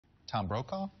Tom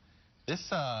Brokaw. This,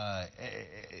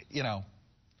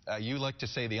 you like to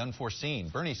say the unforeseen.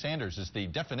 Bernie Sanders is the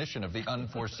definition of the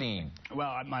unforeseen.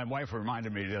 Well, my wife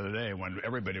reminded me the other day when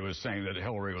everybody was saying that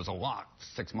Hillary was a lock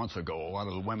 6 months ago. A lot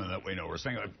of the women that we know were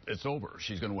saying it's over.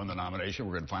 She's going to win the nomination.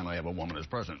 We're going to finally have a woman as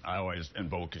president. I always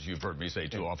invoke, as you've heard me say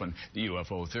too often, the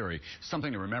UFO theory.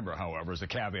 Something to remember, however, is a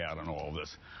caveat on all of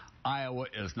this. Iowa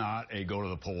is not a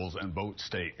go-to-the-polls-and-vote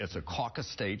state. It's a caucus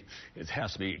state. It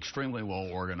has to be extremely well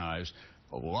organized.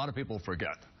 But a lot of people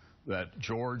forget that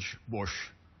George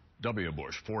W.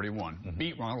 Bush, 41,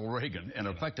 beat Ronald Reagan in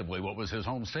effectively what was his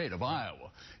home state of Iowa,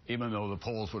 even though the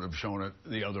polls would have shown it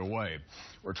the other way.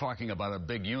 We're talking about a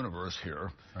big universe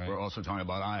here. Right. We're also talking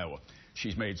about Iowa.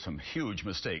 She's made some huge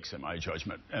mistakes, in my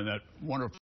judgment, and that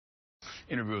wonderful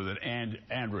interview that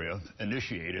Andrea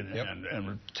initiated,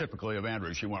 and typically of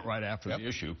Andrea, she went right after the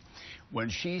issue, when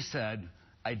she said,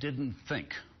 I didn't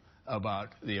think about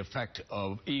the effect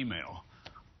of email.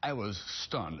 I was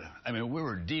stunned. I mean, we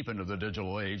were deep into the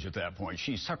digital age at that point.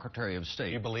 She's Secretary of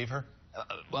State. You believe her?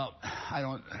 Well, I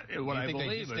don't. What I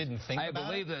believe is, I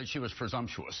believe that she was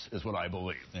presumptuous, is what I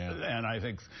believe. Yeah. And I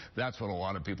think that's what a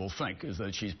lot of people think, is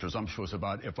that she's presumptuous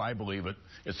about, if I believe it,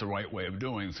 it's the right way of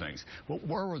doing things. But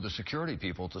where were the security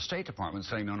people at the State Department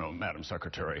saying, no, Madam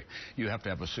Secretary, you have to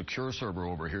have a secure server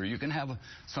over here. You can have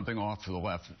something off to the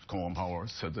left, Colin Powell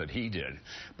said that he did.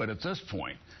 But at this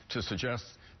point, to suggest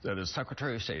that as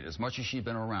Secretary of State, as much as she'd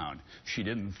been around, she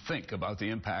didn't think about the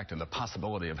impact and the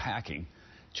possibility of hacking,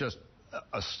 just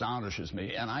astonishes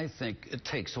me. And I think it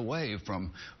takes away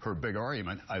from her big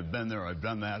argument. I've been there, I've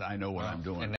done that, I know what I'm doing.